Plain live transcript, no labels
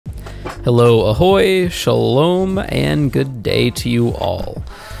Hello, ahoy, shalom, and good day to you all.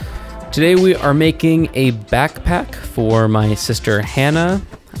 Today we are making a backpack for my sister Hannah.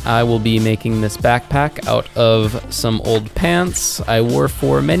 I will be making this backpack out of some old pants I wore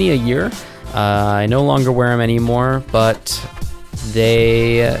for many a year. I no longer wear them anymore, but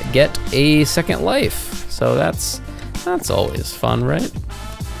they get a second life, so that's always fun, right?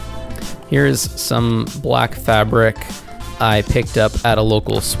 Here's some black fabric I picked up at a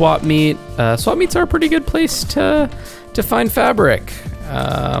local swap meet. Swap meets are a pretty good place to find fabric.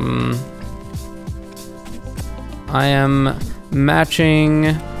 I am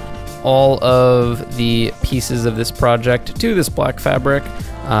matching all of the pieces of this project to this black fabric,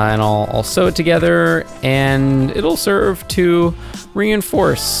 and I'll sew it together, and it'll serve to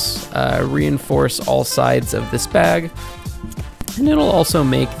reinforce all sides of this bag, and it'll also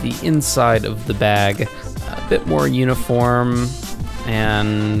make the inside of the bag a bit more uniform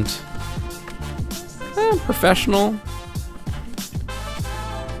and professional.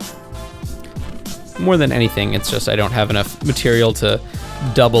 More than anything, it's just I don't have enough material to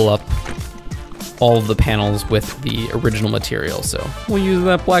double up all of the panels with the original material, so we'll use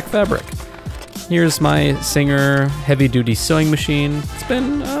that black fabric. Here's my Singer heavy-duty sewing machine. It's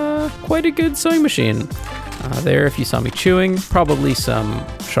been quite a good sewing machine. There, if you saw me chewing, probably some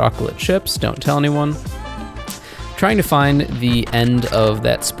chocolate chips, don't tell anyone. Trying to find the end of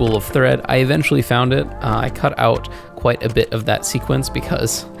that spool of thread. I eventually found it. I cut out quite a bit of that sequence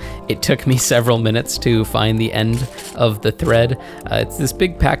because it took me several minutes to find the end of the thread. It's this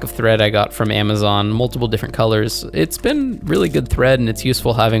big pack of thread I got from Amazon, multiple different colors. It's been really good thread and it's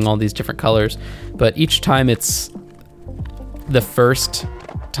useful having all these different colors, but each time it's the first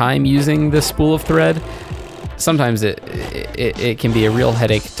time using this spool of thread, sometimes it can be a real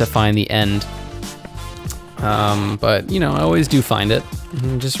headache to find the end. But you know, I always do find it.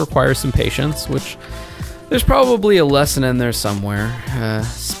 It just requires some patience, which there's probably a lesson in there somewhere.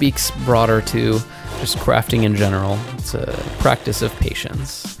 Speaks broader to just crafting in general. It's a practice of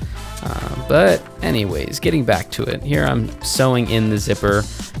patience. But anyways, getting back to it. Here I'm sewing in the zipper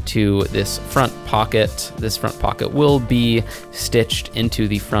to this front pocket. This front pocket will be stitched into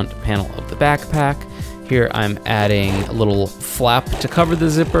the front panel of the backpack. Here I'm adding a little flap to cover the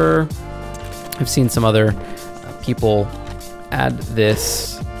zipper. I've seen some other people add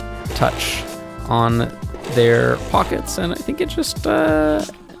this touch on their pockets, and I think it just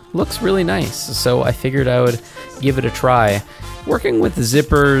looks really nice. So I figured I would give it a try. Working with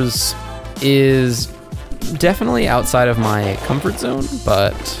zippers is definitely outside of my comfort zone,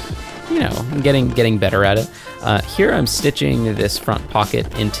 but you know, I'm getting better at it. Here I'm stitching this front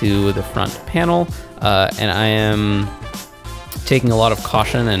pocket into the front panel, and I am taking a lot of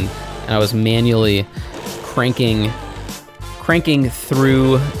caution, and I was manually cranking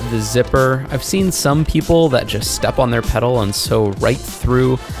through the zipper. I've seen some people that just step on their pedal and sew right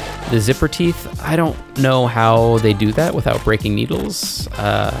through the zipper teeth. I don't know how they do that without breaking needles.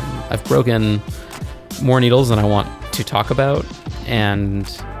 I've broken more needles than I want to talk about, and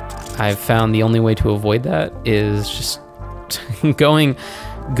I've found the only way to avoid that is just going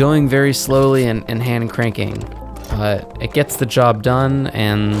very slowly and hand cranking. But it gets the job done,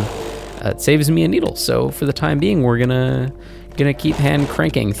 and it saves me a needle. So for the time being, we're gonna keep hand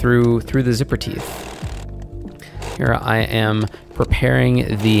cranking through the zipper teeth. Here I am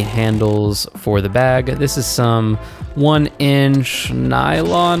preparing the handles for the bag. This is some 1-inch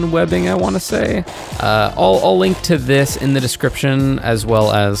nylon webbing, I want to say. I'll link to this in the description, as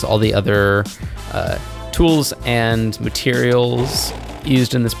well as all the other tools and materials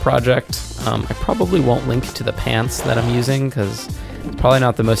used in this project. I probably won't link to the pants that I'm using because it's probably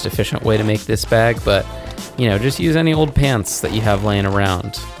not the most efficient way to make this bag, but you know, just use any old pants that you have laying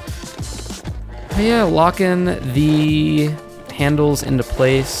around. But yeah, locking the handles into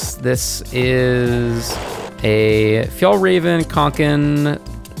place. This is a Fjallraven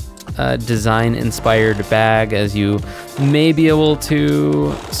design-inspired bag, as you may be able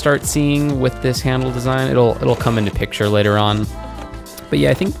to start seeing with this handle design. It'll come into picture later on. But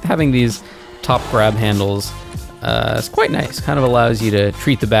yeah, I think having these top grab handles is quite nice. Kind of allows you to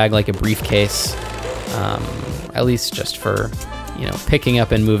treat the bag like a briefcase, at least just for, you know, picking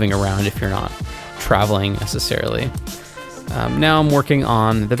up and moving around if you're not traveling necessarily. Now I'm working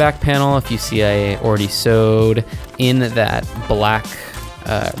on the back panel. If you see, I already sewed in that black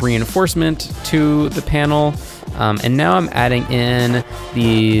reinforcement to the panel. And now I'm adding in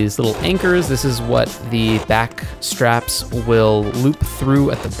these little anchors. This is what the back straps will loop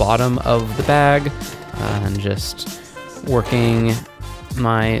through at the bottom of the bag. And just working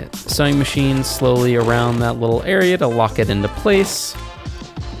my sewing machine slowly around that little area to lock it into place.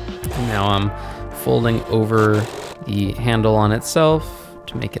 Now I'm folding over the handle on itself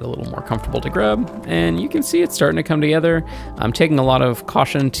to make it a little more comfortable to grab, and you can see it's starting to come together. I'm taking a lot of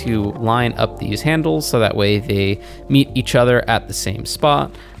caution to line up these handles so that way they meet each other at the same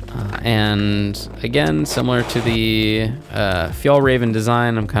spot. And again, similar to the Fjallraven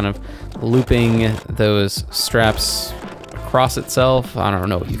design, I'm kind of looping those straps across itself. I don't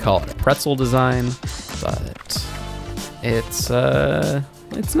know what you call it, a pretzel design, but it's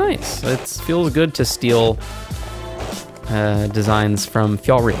nice. It feels good to steal designs from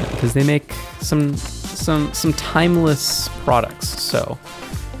Fjallraven because they make some timeless products. So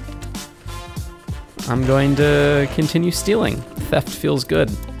I'm going to continue stealing. Theft feels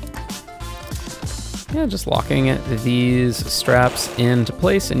good. Yeah, just locking these straps into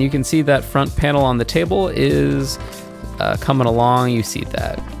place, and you can see that front panel on the table is coming along. You see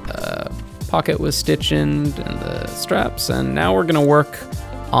that pocket was stitched in and the straps, and now we're gonna work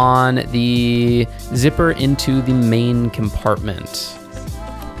on the zipper into the main compartment.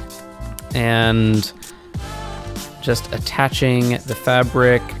 And just attaching the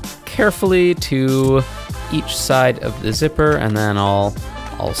fabric carefully to each side of the zipper, and then I'll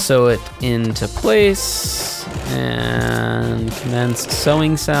sew it into place and commence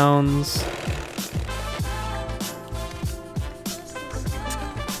sewing sounds.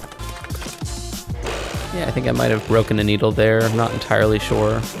 Yeah, I think I might have broken a needle there. I'm not entirely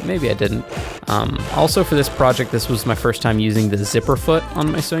sure. Maybe I didn't. Also for this project, this was my first time using the zipper foot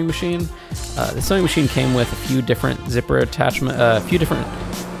on my sewing machine. The sewing machine came with a few different zipper attachment, a few different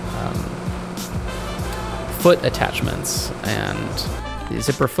foot attachments, and the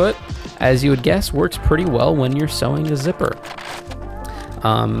zipper foot, as you would guess, works pretty well when you're sewing a zipper.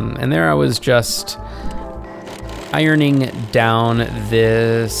 And there I was just ironing down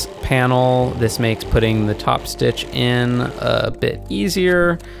this panel. This makes putting the top stitch in a bit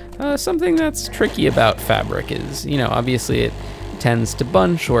easier. Something that's tricky about fabric is, you know, obviously it tends to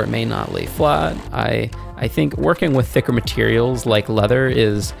bunch or it may not lay flat. I think working with thicker materials like leather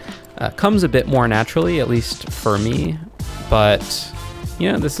is comes a bit more naturally, at least for me. But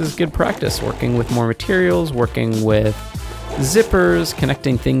you know, this is good practice, working with more materials, working with zippers,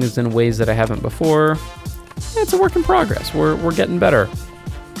 connecting things in ways that I haven't before. It's a work in progress. We're getting better.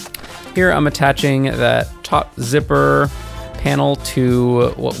 Here I'm attaching that top zipper panel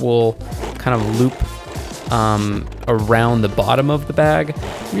to what will kind of loop around the bottom of the bag.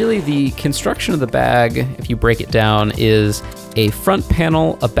 Really, the construction of the bag, if you break it down, is a front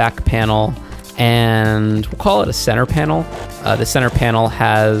panel, a back panel, and we'll call it a center panel. The center panel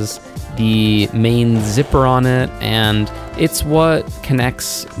has the main zipper on it, and it's what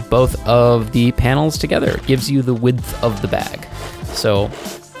connects both of the panels together. It gives you the width of the bag. So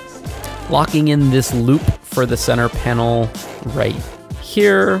locking in this loop for the center panel right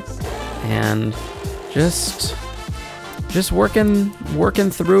here, and just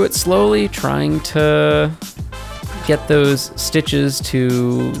working through it slowly, trying to get those stitches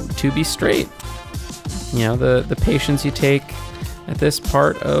to be straight. You know, the patience you take at this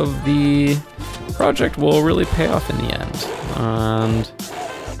part of the project will really pay off in the end. And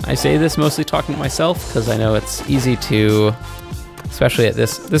I say this mostly talking to myself because I know it's easy to, especially at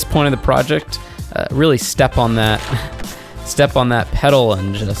this point of the project, really step on that pedal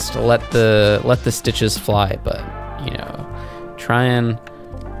and just let the stitches fly. But you know, try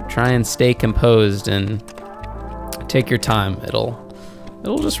and stay composed and take your time. It'll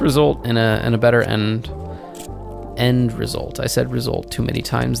just result in a better end result. I said result too many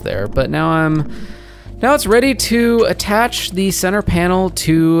times there, but now it's ready to attach the center panel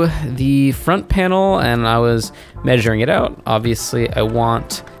to the front panel, and I was measuring it out. Obviously, I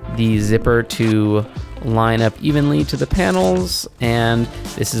want the zipper to line up evenly to the panels, and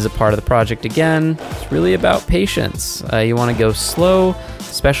this is a part of the project again. It's really about patience. You want to go slow,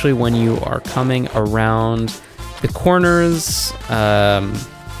 especially when you are coming around the corners.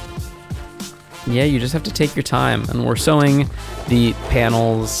 Yeah, you just have to take your time, and we're sewing the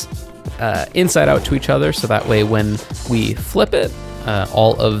panels inside out to each other, so that way when we flip it,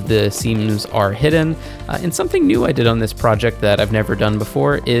 all of the seams are hidden. And something new I did on this project that I've never done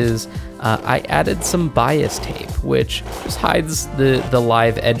before is I added some bias tape, which just hides the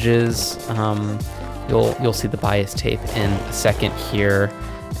live edges. You'll see the bias tape in a second here,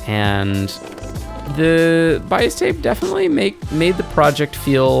 and the bias tape definitely made the project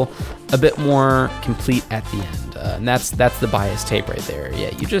feel a bit more complete at the end. And that's the bias tape right there.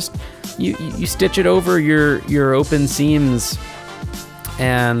 Yeah, you stitch it over your open seams,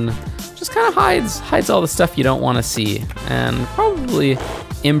 and just kind of hides all the stuff you don't want to see, and probably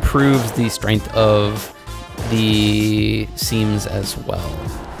improves the strength of the seams as well.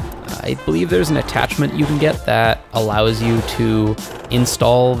 I believe there's an attachment you can get that allows you to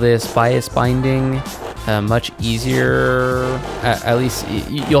install this bias binding much easier. At least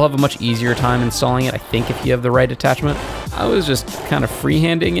you'll have a much easier time installing it, I think, if you have the right attachment. I was just kind of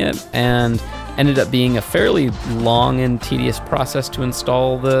freehanding it and ended up being a fairly long and tedious process to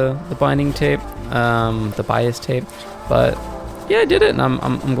install the binding tape, the bias tape. But yeah, I did it, and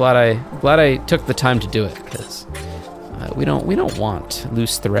I'm glad I took the time to do it, because we don't want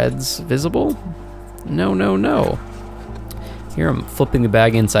loose threads visible. No, no, no. Here I'm flipping the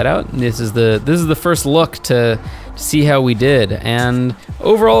bag inside out, and this is the first look to see how we did. And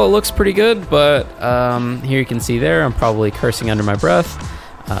overall, it looks pretty good. But here you can see there, I'm probably cursing under my breath.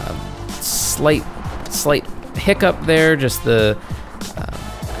 Slight hiccup there. Just the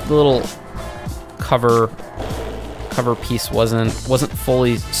little cover piece wasn't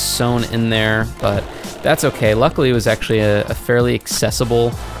fully sewn in there, but that's okay. Luckily, it was actually a fairly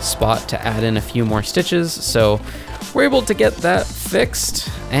accessible spot to add in a few more stitches, so we're able to get that fixed,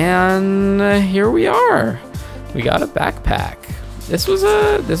 and here we are. We got a backpack. This was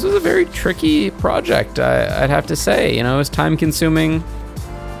a very tricky project, I'd have to say. You know, it was time consuming.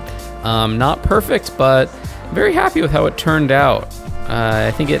 Not perfect, but very happy with how it turned out.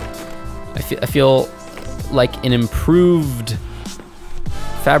 I feel like an improved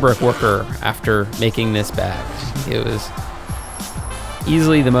fabric worker after making this bag. It was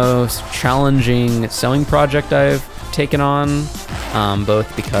easily the most challenging sewing project I've taken on,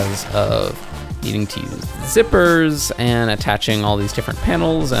 both because of needing to use zippers and attaching all these different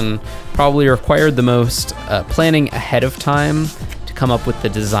panels, and probably required the most planning ahead of time to come up with the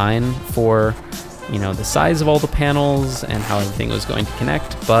design for, you know, the size of all the panels and how everything was going to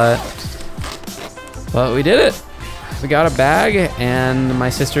connect. But we did it. We got a bag, and my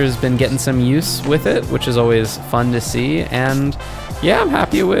sister's been getting some use with it, which is always fun to see. And yeah, I'm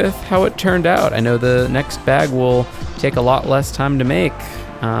happy with how it turned out. I know the next bag will take a lot less time to make.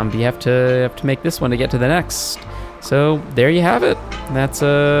 But you have to make this one to get to the next. So there you have it. It's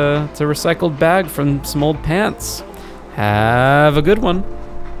a recycled bag from some old pants. Have a good one.